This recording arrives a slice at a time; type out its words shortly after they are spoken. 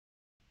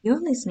You're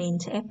listening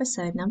to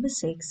episode number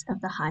 6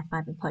 of the High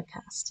Fiber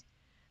podcast.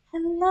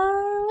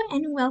 Hello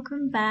and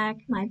welcome back,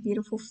 my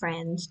beautiful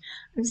friend.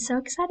 I'm so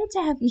excited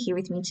to have you here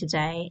with me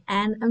today,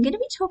 and I'm going to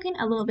be talking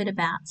a little bit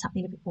about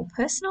something a bit more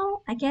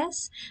personal, I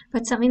guess,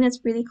 but something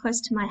that's really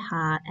close to my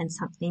heart and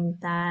something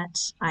that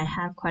I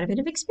have quite a bit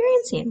of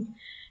experience in.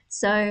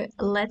 So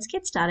let's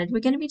get started. We're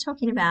going to be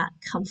talking about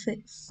comfort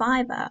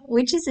fiber,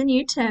 which is a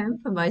new term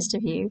for most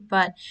of you,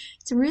 but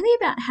it's really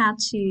about how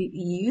to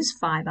use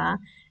fiber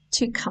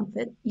to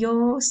comfort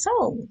your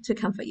soul, to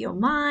comfort your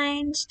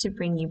mind, to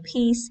bring you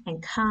peace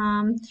and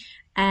calm.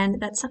 And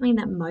that's something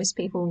that most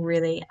people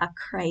really are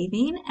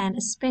craving, and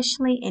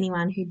especially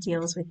anyone who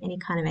deals with any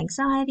kind of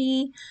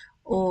anxiety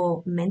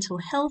or mental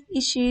health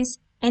issues,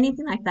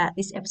 anything like that.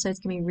 This episode's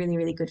going to be really,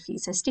 really good for you.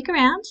 So stick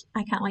around.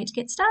 I can't wait to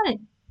get started.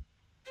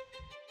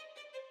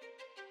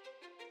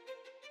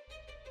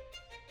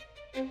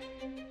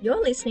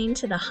 You're listening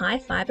to the High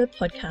Fiber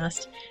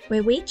podcast,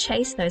 where we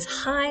chase those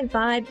high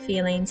vibe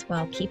feelings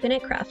while keeping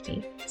it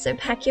crafty. So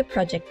pack your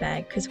project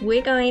bag, because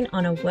we're going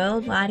on a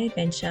worldwide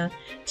adventure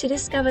to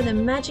discover the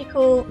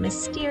magical,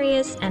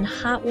 mysterious, and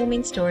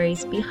heartwarming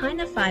stories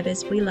behind the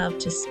fibers we love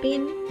to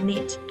spin,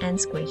 knit,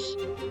 and squish.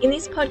 In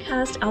this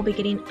podcast, I'll be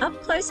getting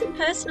up close and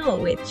personal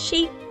with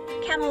sheep,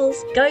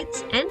 camels,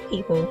 goats, and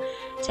people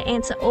to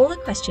answer all the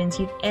questions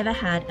you've ever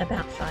had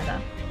about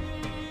fiber.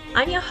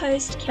 I'm your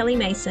host, Kelly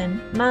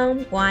Mason,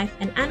 mum, wife,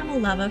 and animal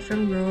lover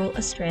from rural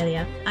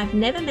Australia. I've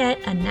never met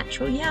a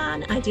natural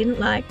yarn I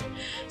didn't like,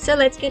 so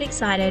let's get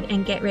excited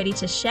and get ready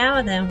to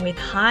shower them with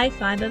high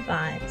fiber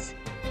vibes.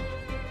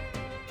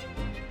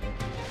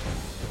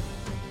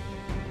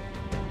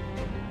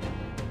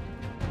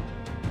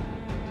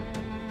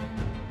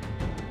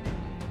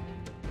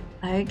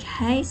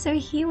 Okay, so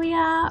here we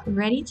are,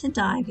 ready to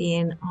dive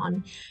in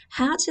on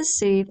how to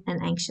soothe an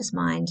anxious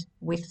mind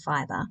with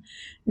fiber.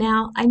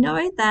 Now, I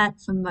know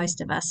that for most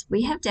of us,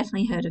 we have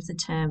definitely heard of the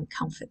term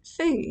comfort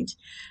food.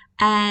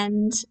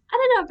 And I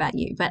don't know about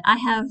you, but I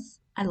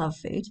love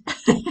food.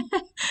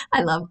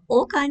 I love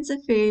all kinds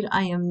of food.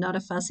 I am not a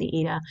fussy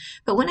eater.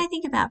 But when I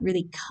think about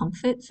really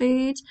comfort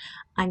food,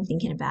 I'm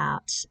thinking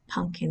about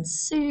pumpkin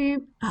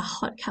soup, a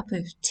hot cup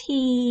of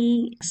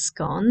tea,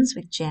 scones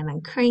with jam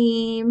and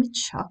cream,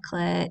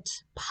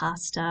 chocolate,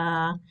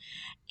 pasta,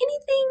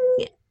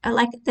 anything.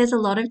 Like, there's a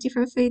lot of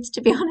different foods,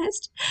 to be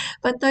honest,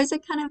 but those are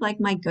kind of like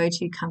my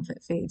go-to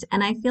comfort foods.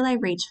 And I feel I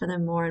reach for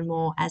them more and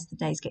more as the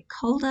days get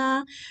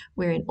colder.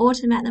 We're in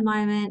autumn at the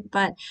moment,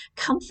 but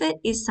comfort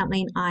is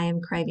something I am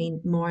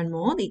craving more and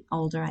more the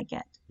older I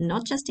get,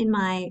 not just in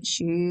my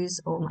shoes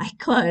or my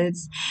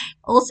clothes,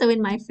 also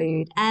in my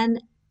food.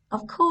 And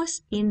of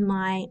course, in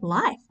my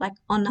life, like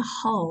on the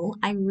whole,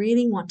 I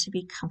really want to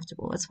be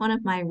comfortable. It's one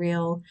of my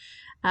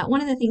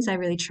one of the things I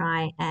really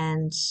try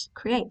and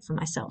create for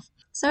myself.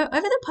 So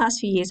over the past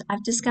few years,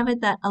 I've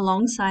discovered that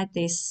alongside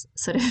this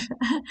sort of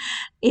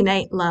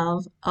innate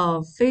love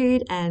of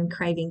food and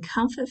craving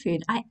comfort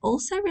food, I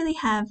also really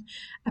have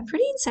a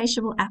pretty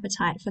insatiable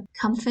appetite for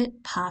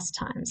comfort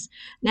pastimes.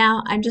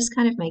 Now, I'm just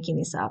kind of making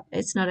this up.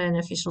 It's not an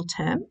official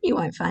term. You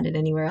won't find it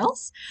anywhere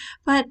else.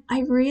 But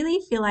I really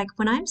feel like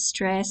when I'm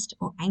stressed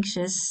or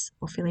anxious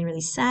or feeling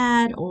really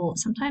sad, or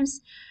sometimes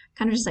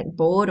kind of just like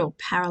bored or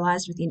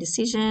paralyzed with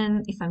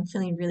indecision, if I'm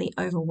feeling really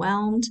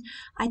overwhelmed,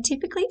 I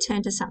typically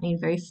turn to something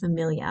very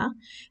familiar,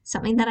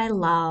 something that I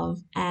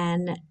love,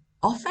 and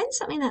often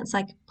something that's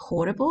like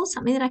portable,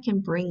 something that I can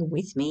bring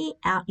with me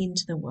out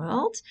into the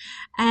world.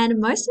 And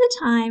most of the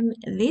time,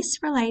 this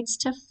relates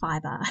to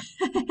fiber.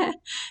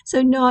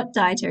 So not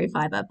dietary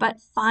fiber, but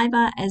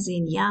fiber as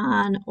in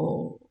yarn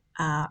or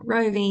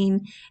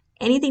roving,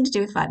 anything to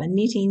do with fiber,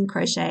 knitting,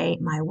 crochet,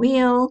 my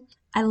wheel.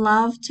 I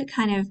love to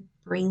kind of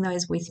bring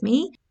those with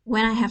me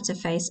when I have to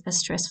face a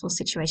stressful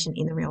situation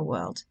in the real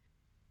world.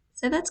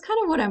 So that's kind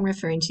of what I'm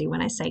referring to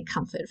when I say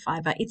comfort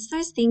fiber. It's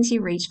those things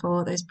you reach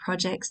for, those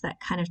projects that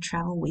kind of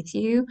travel with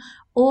you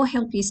or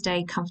help you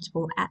stay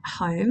comfortable at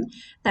home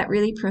that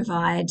really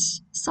provide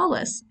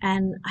solace.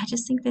 And I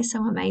just think they're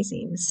so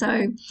amazing.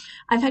 So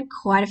I've had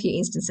quite a few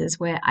instances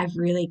where I've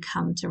really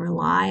come to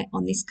rely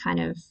on this kind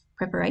of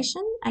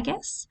preparation, I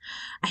guess.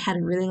 I had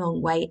a really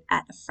long wait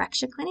at a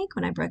fracture clinic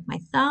when I broke my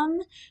thumb,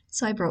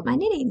 so I brought my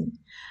knitting.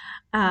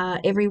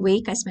 Every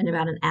week I spend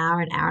about an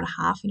hour and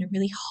a half in a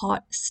really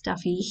hot,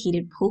 stuffy,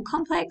 heated pool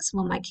complex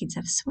while my kids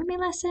have swimming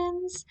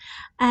lessons,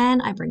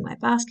 and I bring my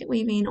basket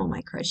weaving or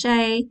my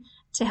crochet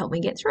to help me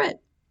get through it.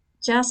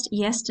 Just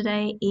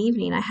yesterday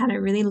evening, I had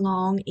a really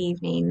long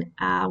evening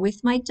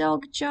with my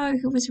dog Joe,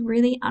 who was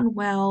really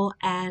unwell,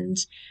 and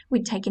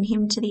we'd taken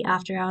him to the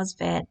after hours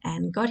vet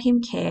and got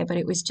him care, but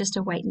it was just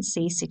a wait and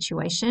see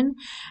situation.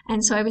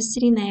 And so I was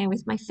sitting there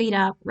with my feet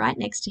up right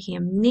next to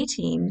him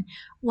knitting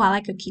while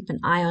I could keep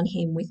an eye on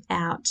him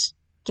without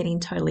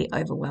getting totally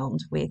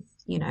overwhelmed with,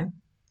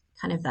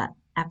 kind of that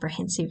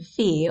apprehensive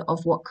fear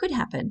of what could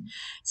happen.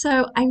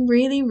 So I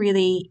really,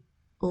 really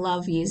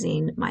love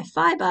using my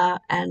fiber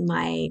and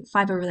my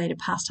fiber related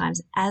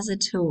pastimes as a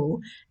tool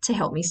to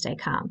help me stay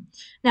calm.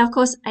 Now, of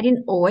course, I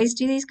didn't always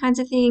do these kinds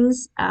of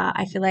things.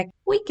 I feel like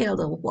we get a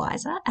little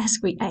wiser as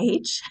we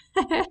age.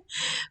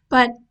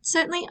 But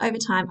certainly over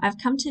time, I've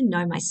come to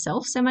know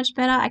myself so much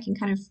better. I can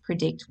kind of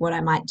predict what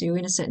I might do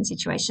in a certain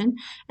situation.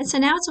 And so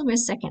now it's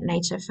almost second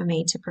nature for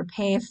me to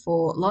prepare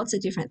for lots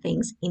of different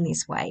things in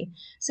this way.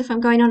 So if I'm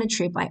going on a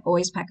trip, I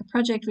always pack a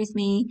project with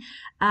me.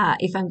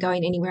 If I'm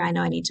going anywhere I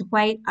know I need to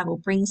wait, I will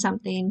bring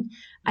something.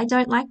 I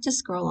don't like to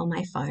scroll on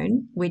my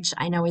phone, which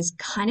I know is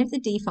kind of the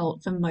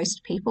default for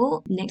most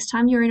people. Next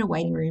time you're in a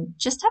waiting room,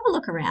 just have a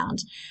look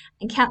around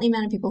and count the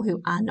amount of people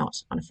who are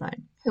not on a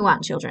phone, who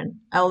aren't children.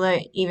 Although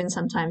even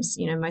sometimes,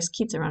 most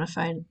kids are on a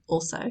phone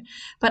also.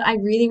 But I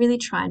really, really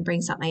try and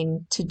bring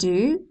something to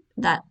do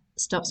that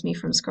stops me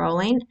from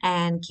scrolling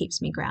and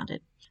keeps me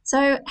grounded. So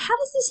how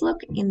does this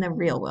look in the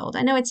real world?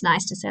 I know it's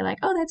nice to say like,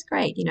 oh, that's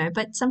great,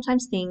 but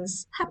sometimes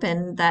things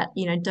happen that,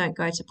 don't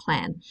go to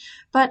plan.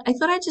 But I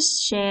thought I'd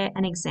just share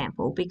an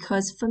example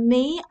because for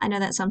me, I know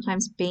that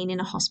sometimes being in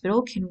a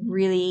hospital can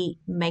really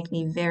make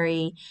me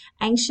very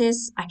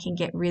anxious. I can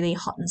get really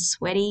hot and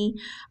sweaty.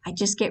 I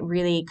just get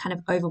really kind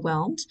of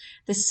overwhelmed.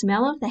 The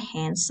smell of the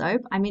hand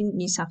soap, I'm in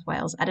New South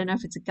Wales. I don't know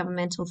if it's a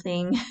governmental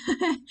thing,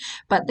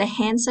 but the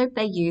hand soap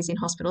they use in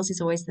hospitals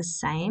is always the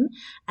same.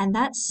 And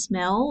that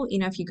smell,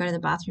 if you go to the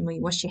bathroom or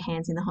you wash your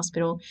hands in the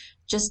hospital,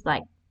 just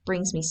like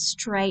brings me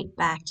straight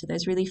back to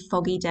those really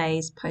foggy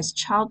days post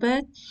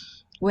childbirth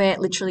where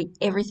literally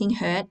everything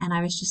hurt and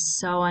I was just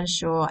so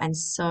unsure and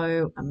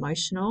so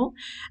emotional.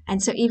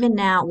 And so even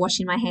now,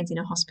 washing my hands in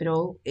a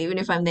hospital, even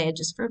if I'm there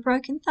just for a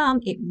broken thumb,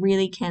 it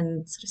really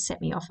can sort of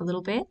set me off a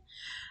little bit.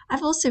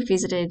 I've also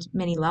visited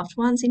many loved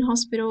ones in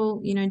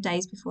hospital,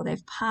 days before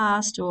they've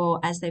passed or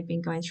as they've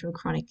been going through a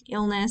chronic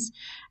illness.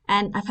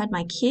 And I've had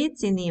my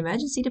kids in the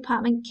emergency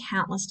department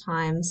countless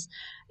times,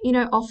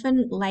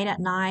 often late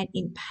at night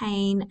in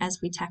pain as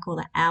we tackle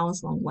the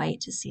hours-long wait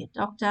to see a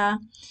doctor.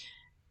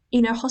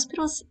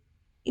 Hospitals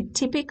it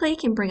typically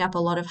can bring up a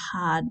lot of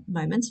hard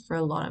moments for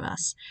a lot of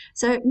us.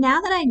 So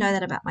now that I know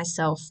that about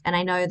myself and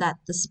I know that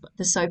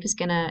the soap is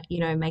going to,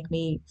 make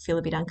me feel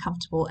a bit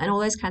uncomfortable and all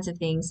those kinds of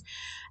things,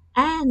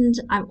 and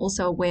I'm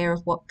also aware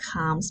of what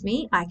calms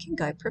me, I can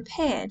go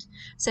prepared.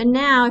 So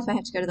now if I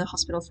have to go to the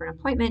hospital for an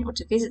appointment or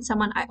to visit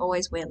someone, I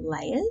always wear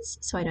layers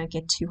so I don't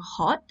get too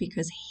hot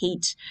because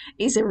heat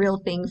is a real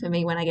thing for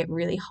me. When I get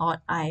really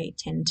hot, I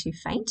tend to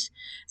faint.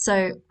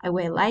 So I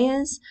wear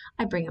layers,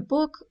 I bring a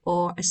book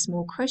or a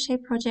small crochet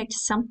project,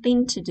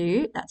 something to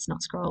do that's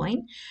not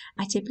scrolling.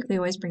 I typically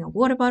always bring a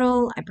water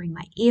bottle, I bring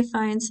my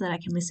earphones so that I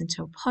can listen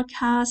to a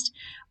podcast.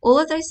 All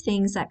of those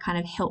things that kind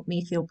of help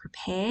me feel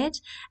prepared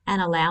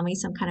and allow me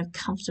some kind of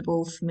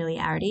comfortable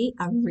familiarity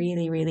are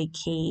really, really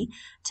key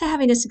to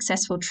having a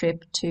successful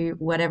trip to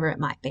whatever it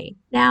might be.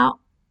 Now,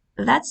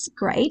 that's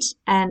great.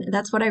 And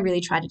that's what I really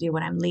try to do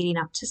when I'm leading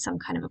up to some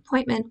kind of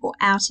appointment or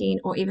outing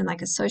or even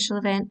like a social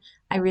event.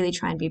 I really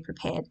try and be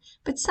prepared.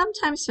 But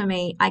sometimes for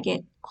me, I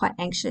get quite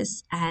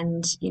anxious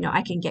and,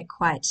 I can get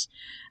quite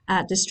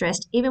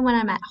distressed even when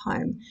I'm at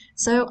home.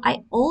 So I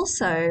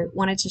also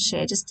wanted to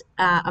share just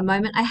a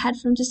moment I had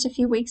from just a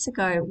few weeks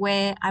ago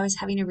where I was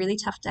having a really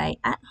tough day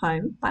at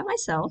home by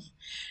myself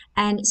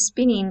and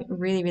spinning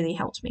really, really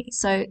helped me.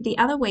 So the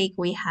other week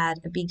we had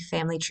a big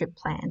family trip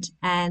planned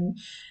and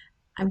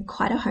I'm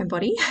quite a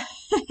homebody.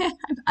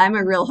 I'm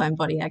a real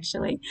homebody,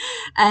 actually.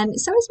 And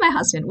so is my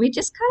husband. We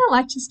just kind of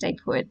like to stay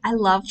put. I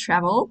love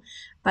travel,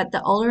 but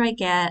the older I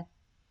get,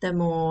 the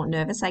more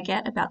nervous I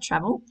get about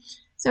travel.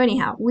 So,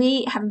 anyhow,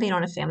 we haven't been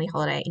on a family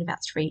holiday in about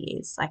 3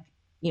 years, like,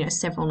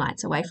 several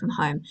nights away from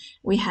home.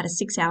 We had a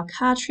 6-hour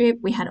car trip.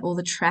 We had all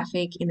the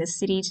traffic in the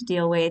city to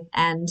deal with,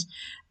 and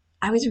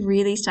I was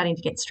really starting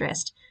to get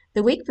stressed.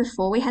 The week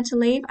before we had to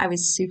leave, I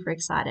was super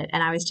excited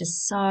and I was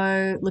just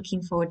so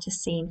looking forward to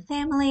seeing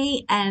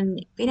family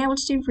and being able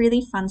to do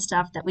really fun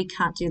stuff that we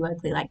can't do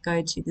locally, like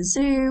go to the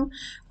zoo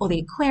or the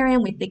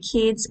aquarium with the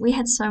kids. We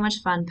had so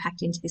much fun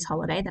packed into this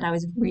holiday that I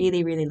was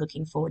really, really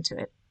looking forward to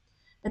it.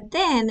 But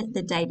then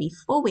the day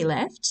before we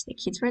left, the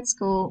kids were at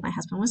school, my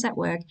husband was at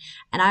work,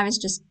 and I was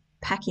just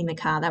packing the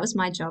car. That was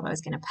my job. I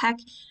was going to pack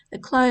the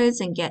clothes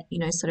and get,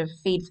 sort of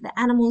feed for the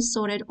animals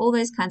sorted, all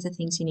those kinds of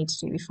things you need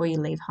to do before you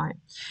leave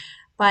home.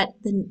 But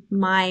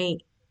my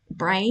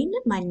brain,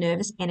 my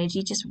nervous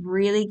energy just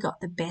really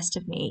got the best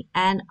of me.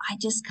 And I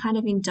just kind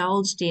of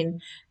indulged in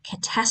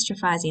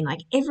catastrophizing like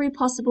every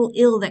possible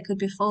ill that could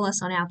befall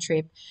us on our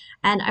trip.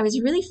 And I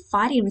was really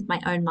fighting with my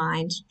own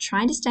mind,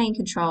 trying to stay in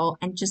control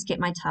and just get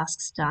my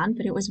tasks done.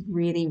 But it was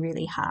really,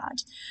 really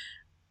hard.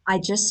 I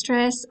just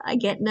stress, I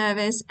get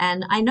nervous,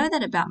 and I know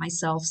that about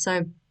myself.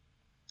 So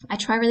I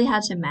try really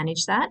hard to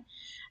manage that.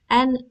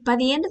 And by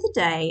the end of the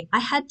day, I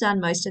had done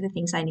most of the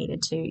things I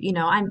needed to.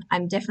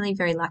 I'm definitely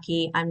very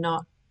lucky. I'm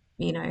not,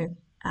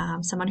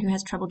 someone who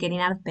has trouble getting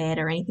out of bed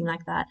or anything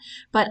like that.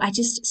 But I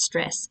just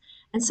stress.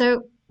 And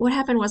so what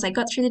happened was I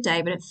got through the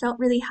day, but it felt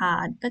really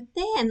hard. But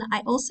then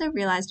I also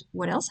realized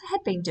what else I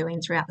had been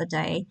doing throughout the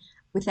day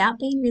without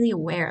being really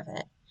aware of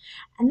it.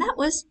 and that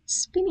was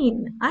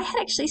spinning. I had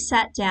actually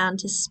sat down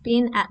to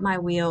spin at my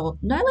wheel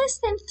no less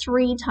than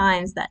 3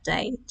 times that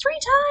day. 3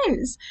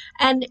 times!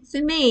 And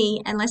for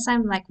me, unless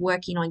I'm like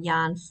working on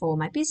yarn for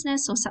my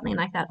business or something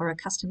like that, or a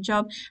custom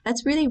job,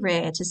 that's really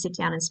rare to sit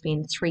down and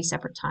spin 3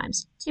 separate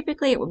times.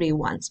 Typically, it would be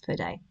once per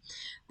day.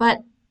 But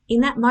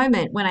in that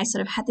moment, when I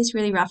sort of had this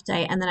really rough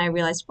day, and then I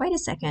realized, wait a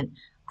second,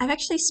 I've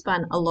actually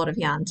spun a lot of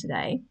yarn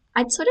today.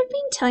 I'd sort of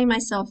been telling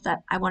myself that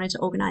I wanted to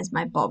organize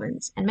my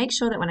bobbins and make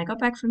sure that when I got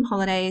back from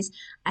holidays,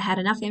 I had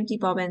enough empty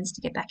bobbins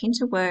to get back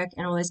into work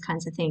and all those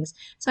kinds of things.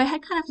 So I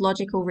had kind of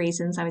logical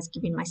reasons I was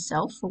giving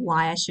myself for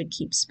why I should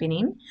keep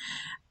spinning.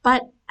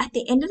 But at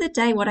the end of the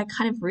day, what I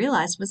kind of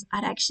realized was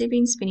I'd actually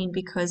been spinning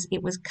because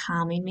it was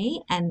calming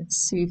me and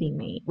soothing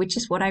me, which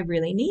is what I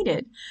really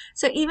needed.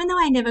 So even though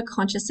I never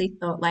consciously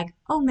thought like,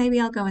 oh, maybe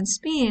I'll go and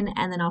spin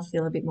and then I'll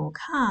feel a bit more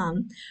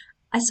calm,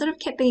 I sort of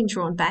kept being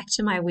drawn back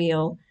to my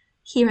wheel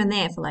here and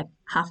there for like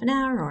half an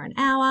hour or an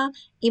hour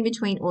in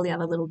between all the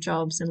other little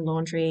jobs and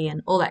laundry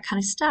and all that kind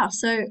of stuff.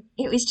 So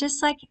it was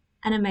just like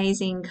an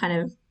amazing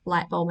kind of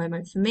light bulb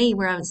moment for me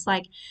where I was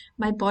like,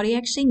 my body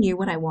actually knew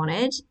what I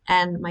wanted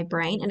and my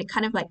brain, and it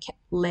kind of like kept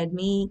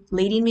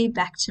leading me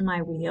back to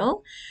my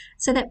wheel,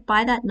 so that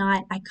by that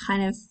night I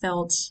kind of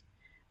felt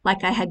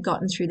like I had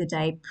gotten through the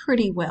day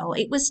pretty well.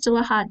 It was still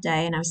a hard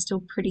day and I was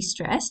still pretty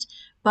stressed,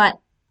 but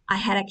I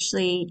had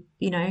actually,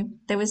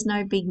 there was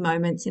no big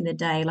moments in the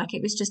day. Like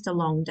it was just a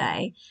long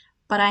day,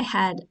 but I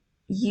had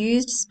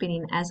used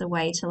spinning as a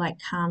way to like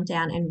calm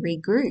down and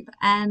regroup.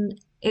 And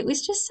it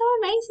was just so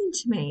amazing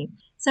to me.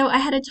 So I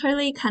had a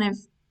totally kind of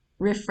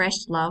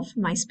refreshed love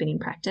for my spinning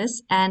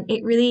practice, and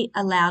it really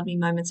allowed me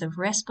moments of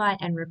respite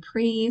and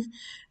reprieve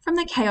from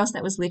the chaos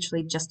that was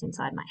literally just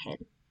inside my head.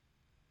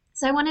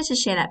 So I wanted to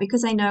share that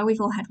because I know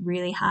we've all had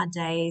really hard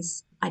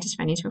days. I just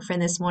ran into a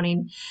friend this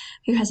morning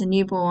who has a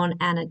newborn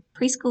and a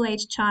preschool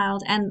age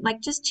child, and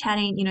like just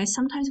chatting,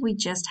 sometimes we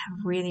just have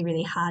really,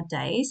 really hard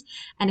days.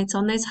 And it's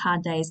on those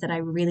hard days that I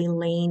really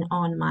lean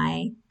on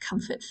my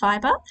comfort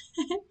fiber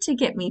to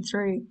get me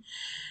through.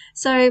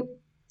 So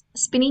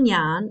spinning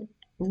yarn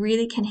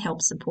really can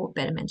help support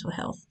better mental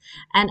health.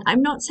 And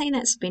I'm not saying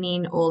that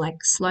spinning or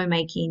like slow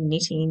making,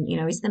 knitting,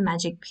 is the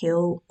magic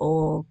pill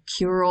or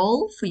cure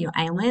all for your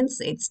ailments.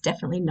 It's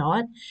definitely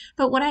not.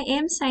 But what I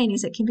am saying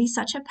is it can be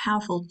such a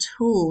powerful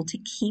tool to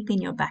keep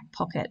in your back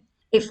pocket.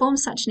 It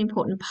forms such an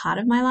important part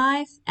of my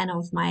life and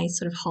of my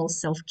sort of whole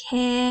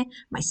self-care,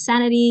 my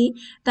sanity,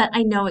 that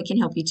I know it can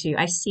help you too.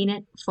 I've seen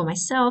it for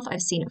myself,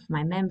 I've seen it for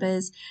my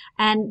members,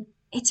 and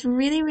it's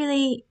really,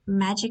 really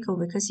magical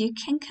because you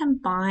can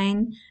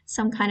combine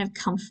some kind of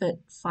comfort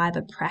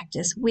fiber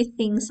practice with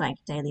things like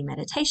daily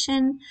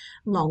meditation,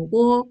 long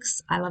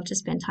walks. I love to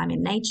spend time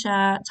in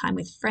nature, time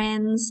with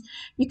friends.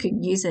 You could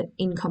use it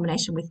in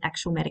combination with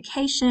actual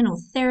medication or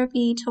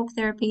therapy, talk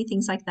therapy,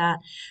 things like that.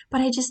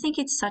 But I just think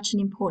it's such an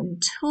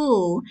important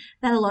tool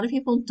that a lot of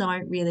people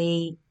don't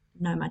really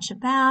know much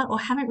about or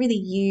haven't really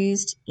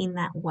used in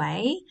that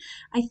way.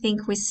 I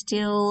think we're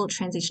still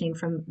transitioning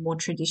from more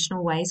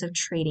traditional ways of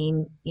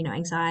treating,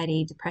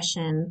 anxiety,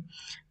 depression,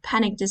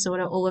 panic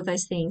disorder, all of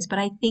those things. But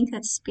I think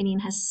that spinning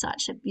has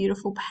such a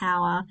beautiful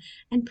power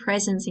and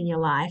presence in your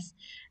life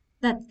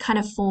that kind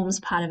of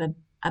forms part of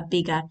a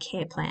bigger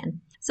care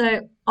plan.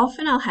 So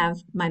often I'll have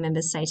my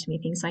members say to me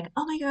things like,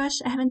 oh my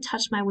gosh, I haven't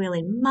touched my wheel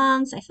in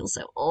months. I feel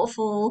so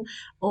awful.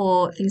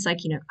 Or things like,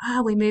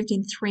 we moved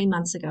in 3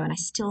 months ago and I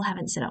still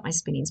haven't set up my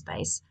spinning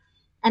space.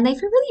 And they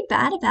feel really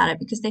bad about it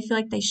because they feel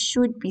like they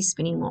should be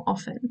spinning more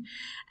often.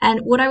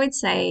 And what I would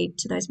say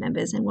to those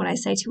members, and what I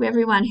say to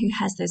everyone who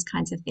has those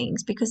kinds of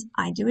things, because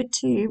I do it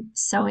too,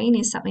 sewing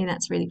is something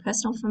that's really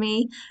personal for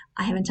me.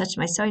 I haven't touched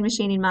my sewing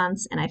machine in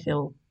months and I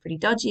feel pretty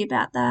dodgy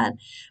about that.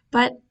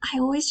 But I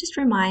always just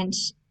remind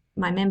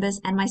my members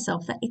and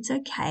myself that it's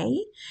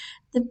okay.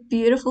 The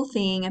beautiful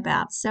thing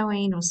about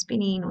sewing or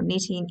spinning or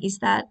knitting is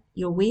that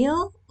your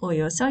wheel or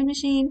your sewing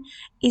machine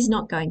is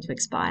not going to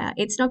expire.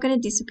 It's not going to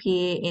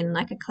disappear in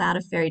like a cloud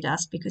of fairy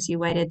dust because you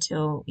waited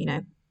till,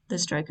 the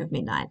stroke of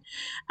midnight.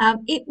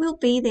 It will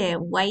be there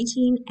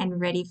waiting and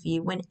ready for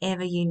you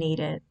whenever you need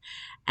it.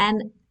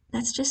 And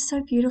that's just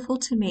so beautiful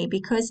to me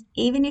because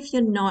even if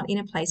you're not in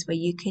a place where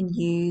you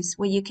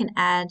can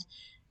add,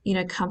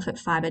 comfort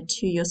fiber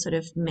to your sort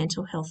of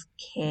mental health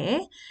care,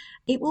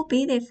 it will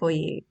be there for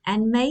you.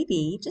 And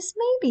maybe, just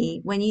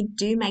maybe, when you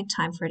do make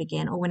time for it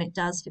again or when it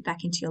does fit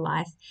back into your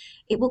life,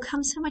 it will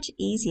come so much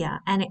easier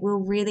and it will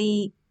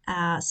really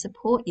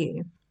support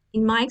you.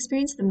 In my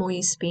experience, the more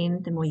you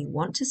spin, the more you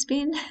want to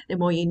spin, the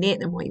more you knit,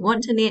 the more you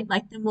want to knit,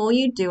 like the more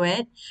you do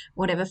it,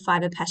 whatever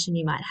fiber passion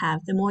you might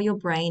have, the more your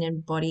brain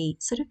and body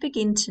sort of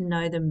begin to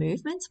know the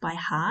movements by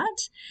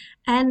heart.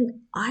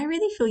 And I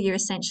really feel you're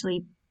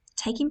essentially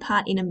taking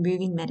part in a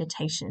moving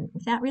meditation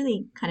without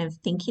really kind of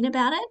thinking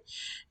about it.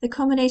 The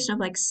combination of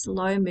like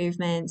slow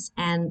movements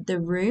and the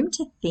room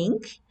to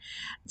think.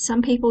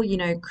 Some people,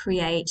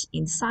 create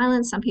in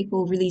silence. Some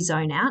people really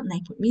zone out and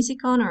they put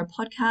music on or a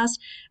podcast.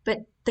 But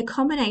the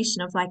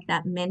combination of like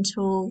that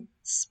mental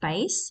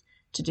space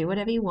to do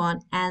whatever you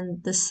want,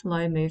 and the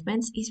slow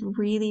movements is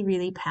really,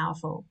 really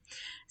powerful.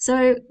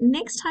 So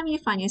next time you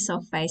find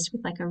yourself faced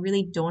with like a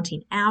really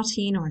daunting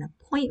outing or an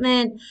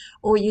appointment,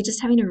 or you're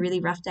just having a really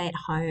rough day at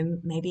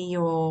home, maybe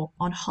you're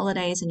on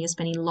holidays and you're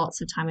spending lots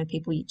of time with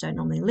people you don't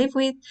normally live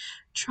with,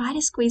 try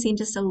to squeeze in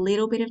just a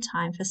little bit of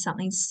time for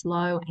something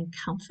slow and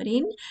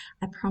comforting.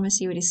 I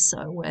promise you it is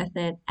so worth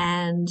it.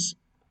 And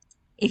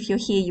if you're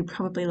here, you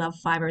probably love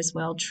fiber as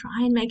well.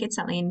 Try and make it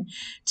something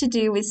to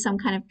do with some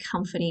kind of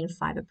comforting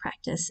fiber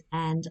practice,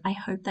 and I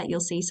hope that you'll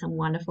see some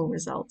wonderful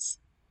results.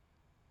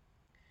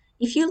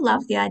 If you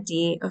love the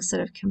idea of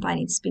sort of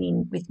combining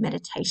spinning with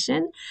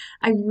meditation,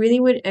 I really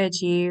would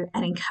urge you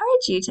and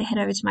encourage you to head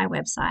over to my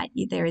website.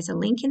 There is a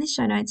link in the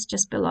show notes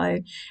just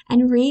below,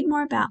 and read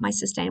more about my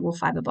sustainable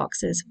fiber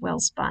boxes, Well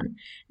Spun.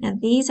 Now,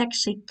 these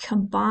actually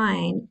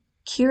combine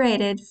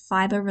curated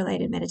fiber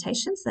related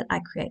meditations that I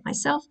create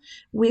myself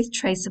with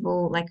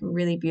traceable, like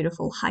really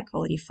beautiful, high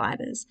quality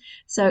fibers.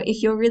 So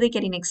if you're really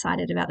getting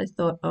excited about the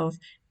thought of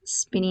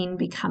spinning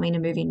becoming a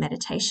moving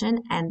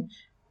meditation and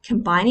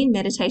combining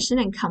meditation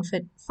and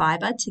comfort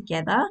fiber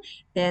together,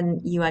 then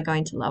you are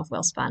going to love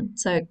Well Spun.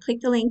 So click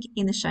the link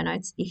in the show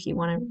notes if you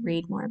want to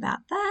read more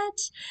about that.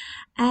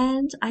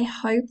 And I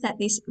hope that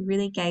this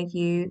really gave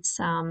you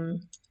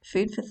some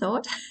food for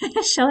thought.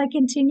 Shall I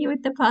continue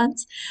with the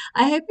puns?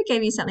 I hope it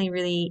gave you something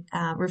really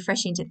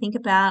refreshing to think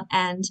about,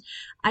 and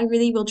I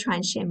really will try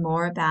and share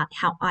more about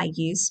how I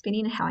use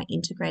spinning and how I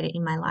integrate it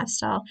in my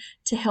lifestyle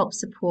to help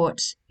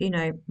support,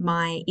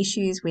 my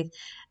issues with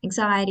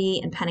anxiety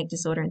and panic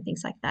disorder and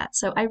things like that.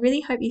 So I really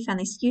hope you found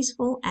this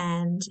useful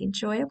and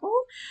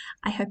enjoyable.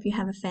 I hope you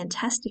have a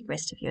fantastic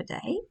rest of your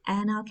day,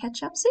 and I'll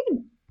catch up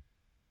soon.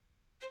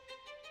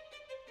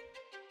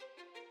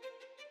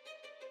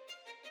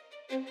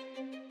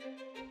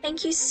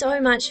 Thank you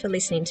so much for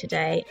listening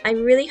today. I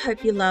really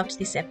hope you loved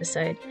this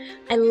episode.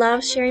 I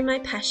love sharing my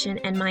passion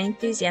and my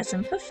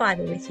enthusiasm for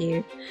fiber with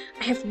you.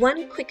 I have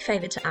one quick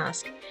favor to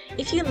ask.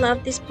 If you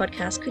love this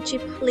podcast, could you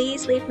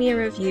please leave me a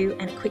review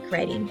and a quick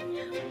rating?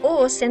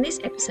 Or send this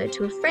episode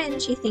to a friend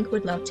you think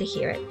would love to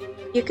hear it.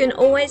 You can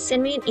always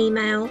send me an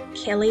email,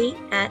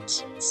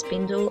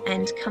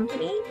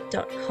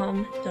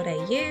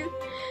 kelly@spindleandcompany.com.au,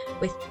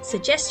 with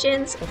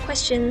suggestions or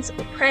questions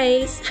or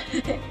praise.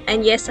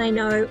 And yes, I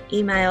know,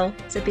 email,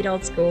 it's a bit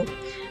old school,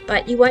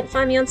 but you won't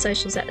find me on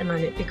socials at the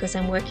moment because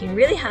I'm working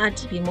really hard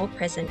to be more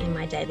present in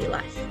my daily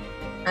life.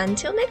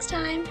 Until next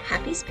time,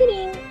 happy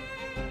spinning!